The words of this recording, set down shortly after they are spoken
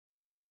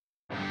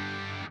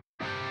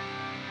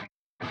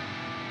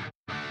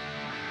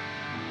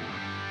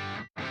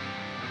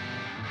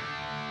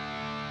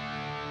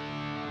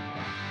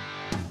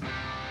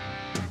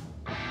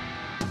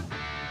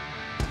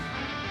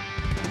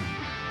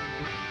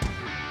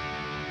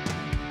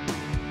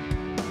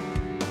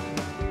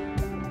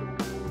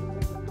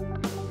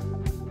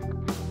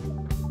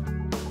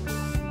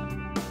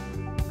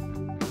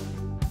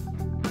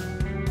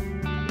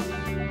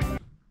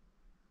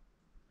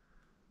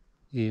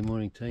Yeah,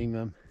 morning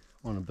team.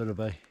 On a bit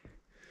of a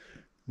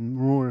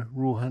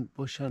raw hunt,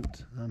 bush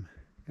hunt. I'm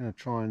going to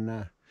try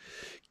and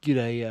get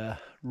a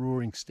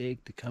roaring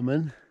stag to come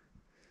in.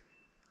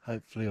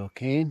 Hopefully I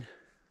can,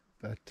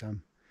 but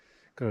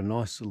got a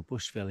nice little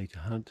bush valley to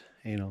hunt,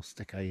 and I'll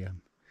stick a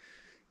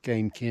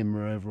game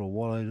camera over a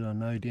wallow that I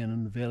know down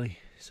in the valley.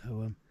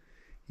 So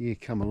yeah,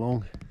 come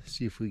along,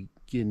 see if we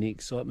get any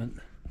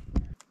excitement.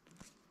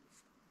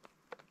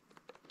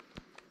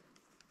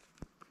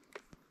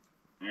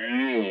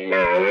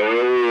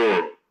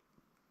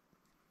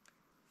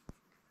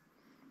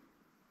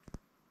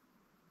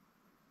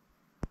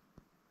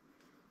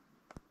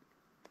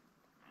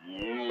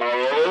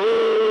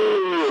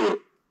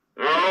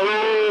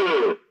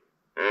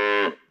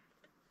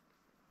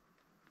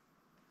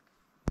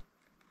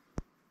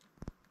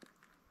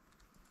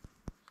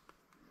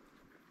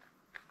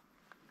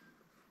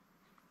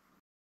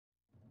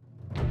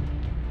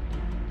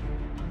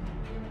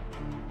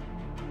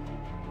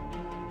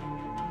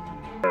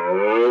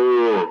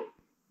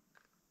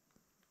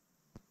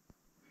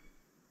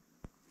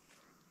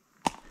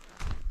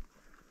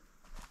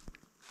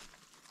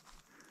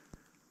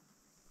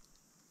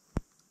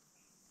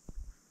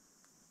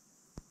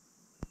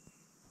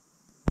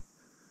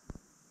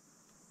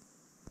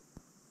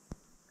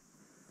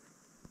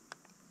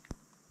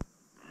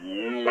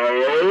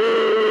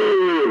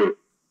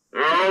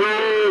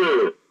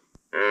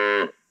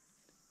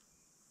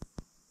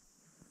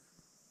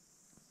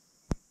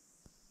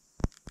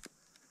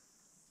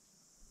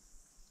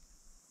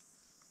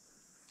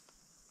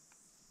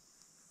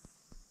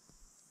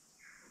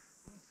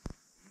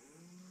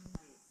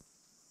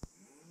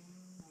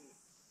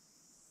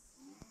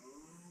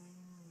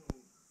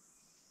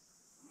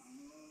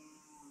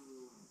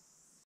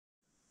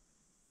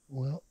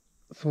 Well,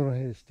 I thought I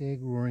had a stag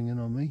roaring in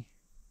on me,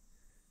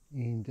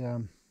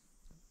 and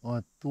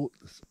I thought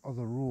this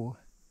other roar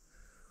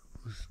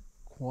was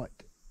quite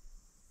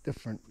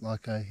different,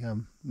 like a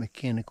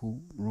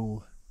mechanical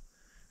roar,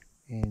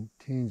 and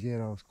turns out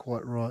I was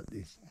quite right. I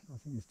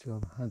think there's two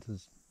other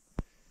hunters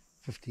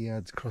 50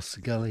 yards across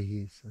the gully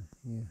here, so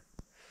yeah,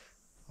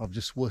 I've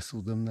just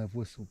whistled them, they've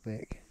whistled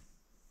back.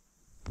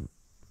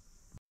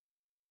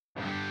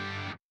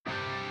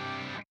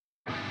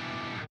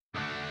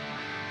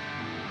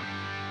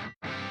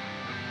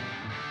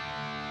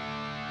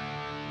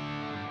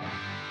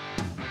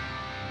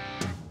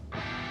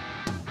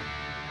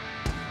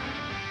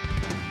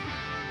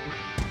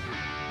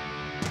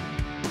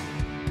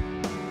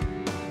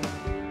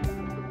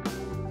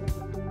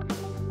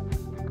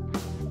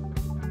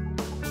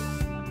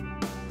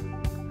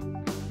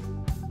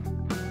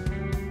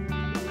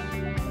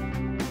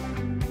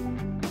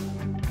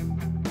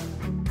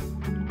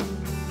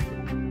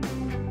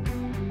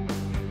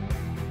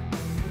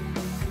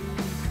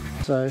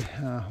 So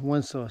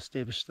once I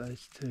established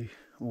those two,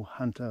 or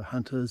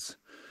hunters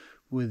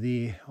were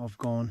there, I've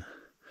gone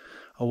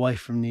away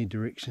from their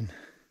direction.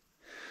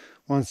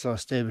 Once I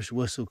established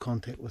whistle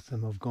contact with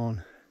them, I've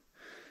gone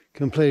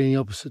completely in the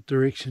opposite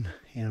direction,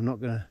 and I'm not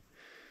going to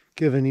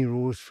give any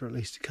roars for at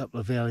least a couple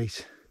of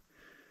valleys.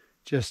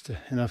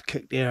 And I've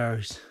kicked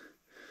arrows.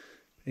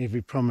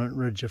 Every prominent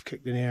ridge I've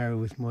kicked an arrow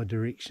with my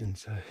direction,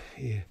 so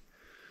yeah.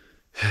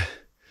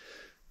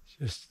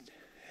 Just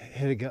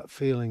had a gut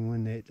feeling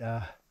when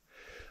that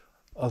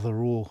other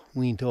roar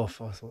went off.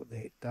 I thought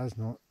that does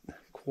not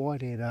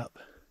quite add up.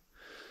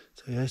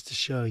 So it has to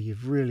show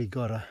you've really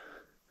got to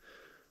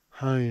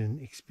hone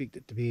and expect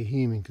it to be a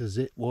human, because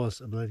it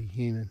was a bloody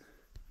human.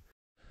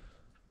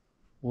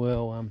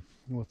 Well,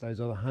 with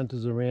those other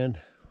hunters around,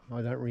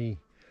 I don't really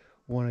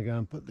want to go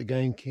and put the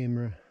game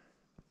camera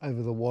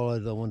over the wallow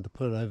that I want to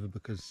put it over,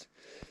 because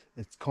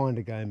it's kind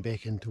of going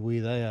back into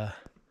where they are.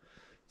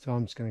 So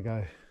I'm just going to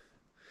go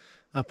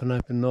up an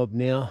open knob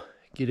now,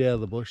 get out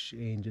of the bush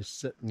and just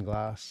sit in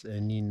glass,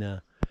 and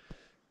then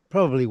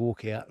probably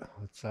walk out,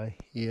 I'd say.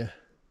 Yeah,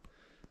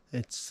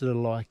 it's sort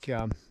of like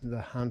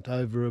the hunt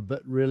over a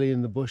bit really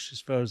in the bush,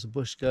 as far as the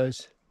bush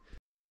goes.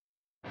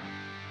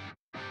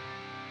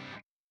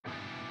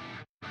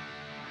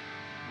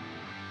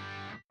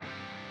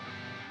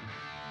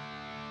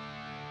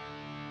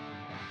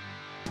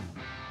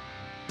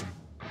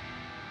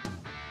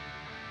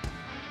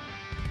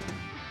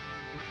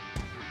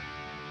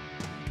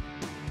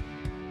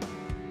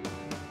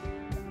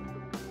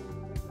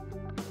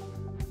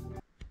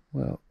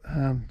 Well,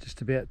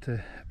 just about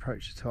to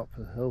approach the top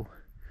of the hill.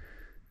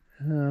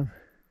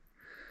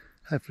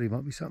 Hopefully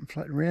might be something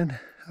floating around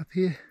up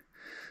here.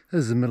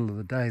 This is the middle of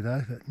the day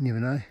though, but you never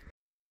know.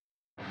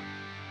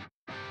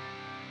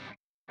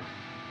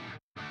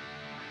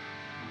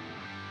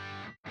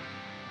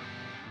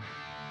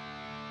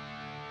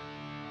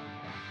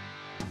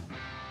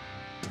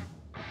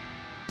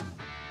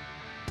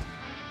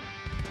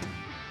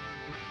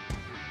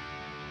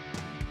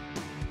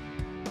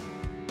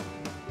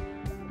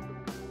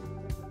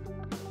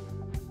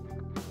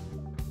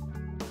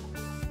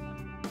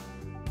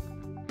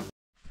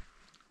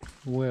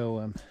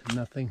 Well,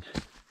 nothing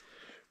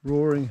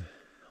roaring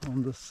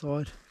on this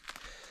side,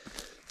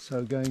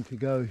 so going to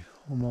go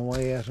on my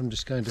way out I'm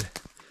just going to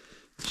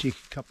check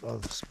a couple of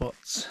other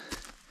spots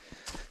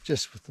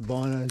just with the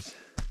binos,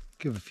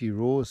 give a few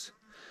roars,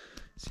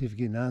 see if we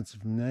get an answer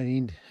from that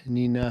end, and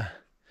then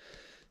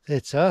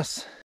that's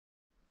us.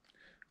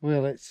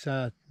 Well, that's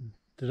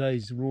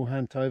today's raw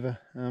hunt over.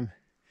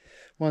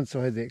 Once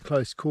I had that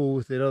close call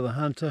with that other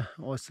hunter,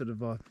 I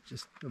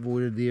just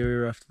avoided the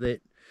area after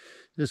that.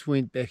 Just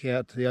went back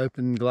out to the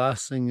open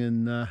glassing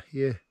and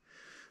yeah,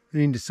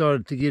 and then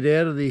decided to get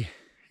out of there.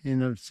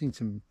 And I've seen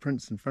some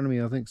prints in front of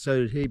me, I think so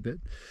did he, but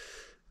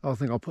I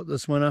think I'll put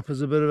this one up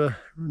as a bit of a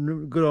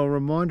good old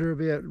reminder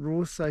about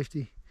raw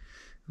safety.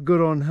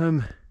 Good on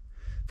him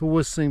for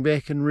whistling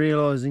back and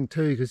realising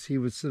too, because he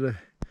was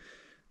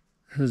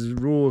his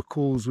raw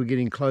calls were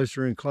getting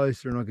closer and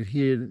closer, and I could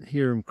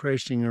hear him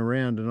crashing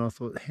around, and I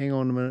thought, hang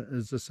on a minute,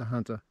 is this a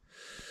hunter?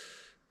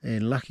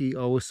 And lucky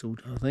I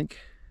whistled, I think.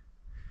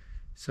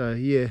 So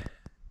yeah,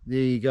 there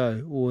you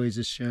go. Always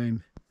a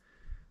shame,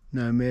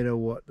 no matter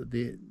what, that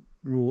the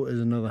raw is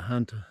another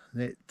hunter.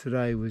 That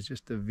today was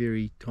just a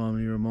very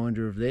timely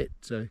reminder of that.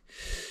 So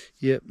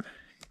yep,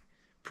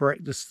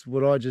 practice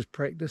what I just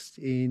practiced,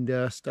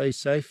 and stay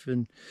safe,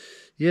 and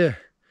yeah,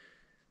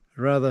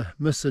 rather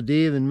miss a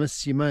deer than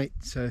miss your mate.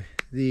 So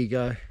there you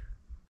go.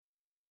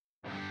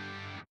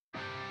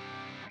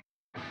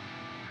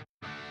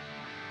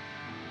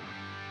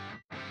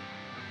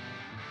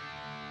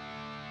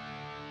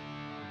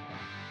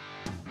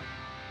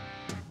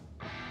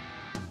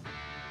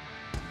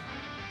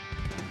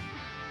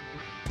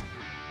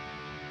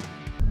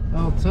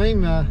 Well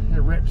team, it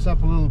wraps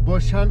up a little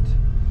bush hunt.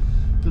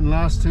 Didn't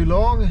last too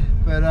long,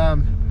 but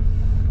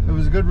it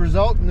was a good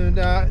result, and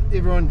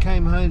everyone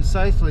came home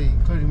safely,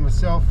 including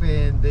myself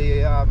and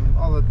the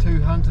other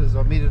two hunters.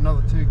 I met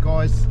another two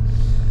guys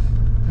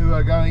who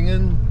are going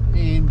in,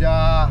 and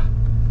yeah,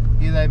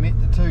 they met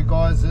the two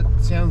guys that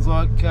sounds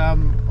like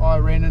I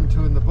ran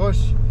into in the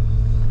bush,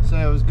 so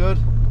it was good.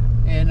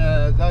 And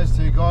those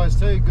two guys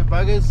too, good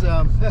buggers,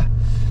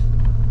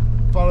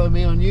 follow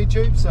me on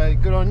YouTube, so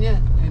good on you,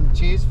 and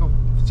cheers for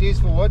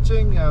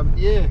watching.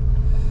 Yeah.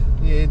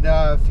 And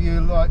if you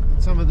like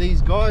some of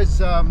these guys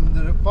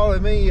that follow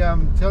me,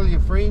 tell your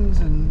friends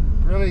and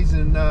reallys,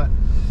 and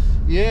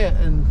yeah,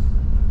 and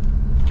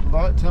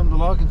tell them to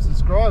like and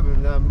subscribe,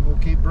 and we'll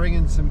keep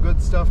bringing some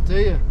good stuff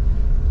to you.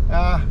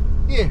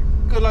 Yeah,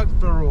 good luck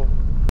for all.